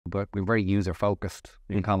but we're very user focused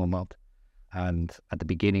in Commonwealth. And at the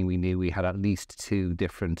beginning, we knew we had at least two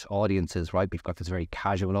different audiences, right? We've got this very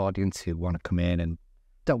casual audience who want to come in and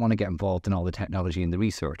don't want to get involved in all the technology and the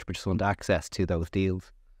research, but just want access to those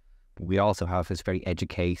deals. But we also have this very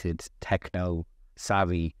educated,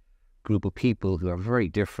 techno-savvy group of people who have a very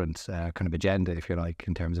different kind of agenda, if you like,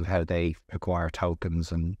 in terms of how they acquire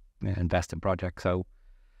tokens and invest in projects. So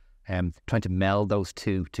trying to meld those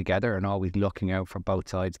two together and always looking out for both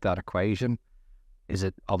sides of that equation is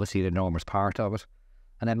obviously an enormous part of it.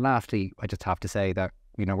 And then lastly, I just have to say that,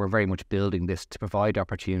 we're very much building this to provide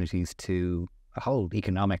opportunities to a whole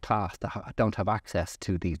economic class that don't have access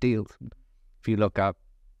to these deals. If you look at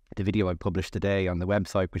the video I published today on the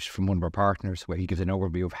website, which is from one of our partners, where he gives an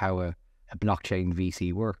overview of how a blockchain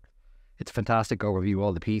VC works, it's a fantastic overview of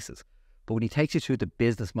all the pieces. But when he takes you through the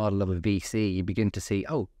business model of a VC, you begin to see,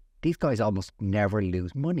 these guys almost never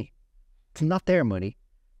lose money. It's not their money.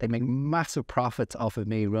 They make massive profits off of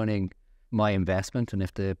me running my investment. And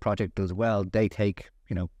if the project does well, they take,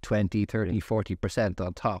 20, 30, 40%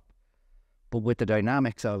 on top. But with the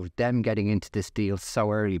dynamics of them getting into this deal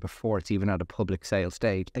so early before it's even at a public sale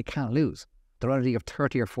stage, they can't lose. They're already of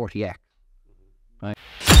 30 or 40x.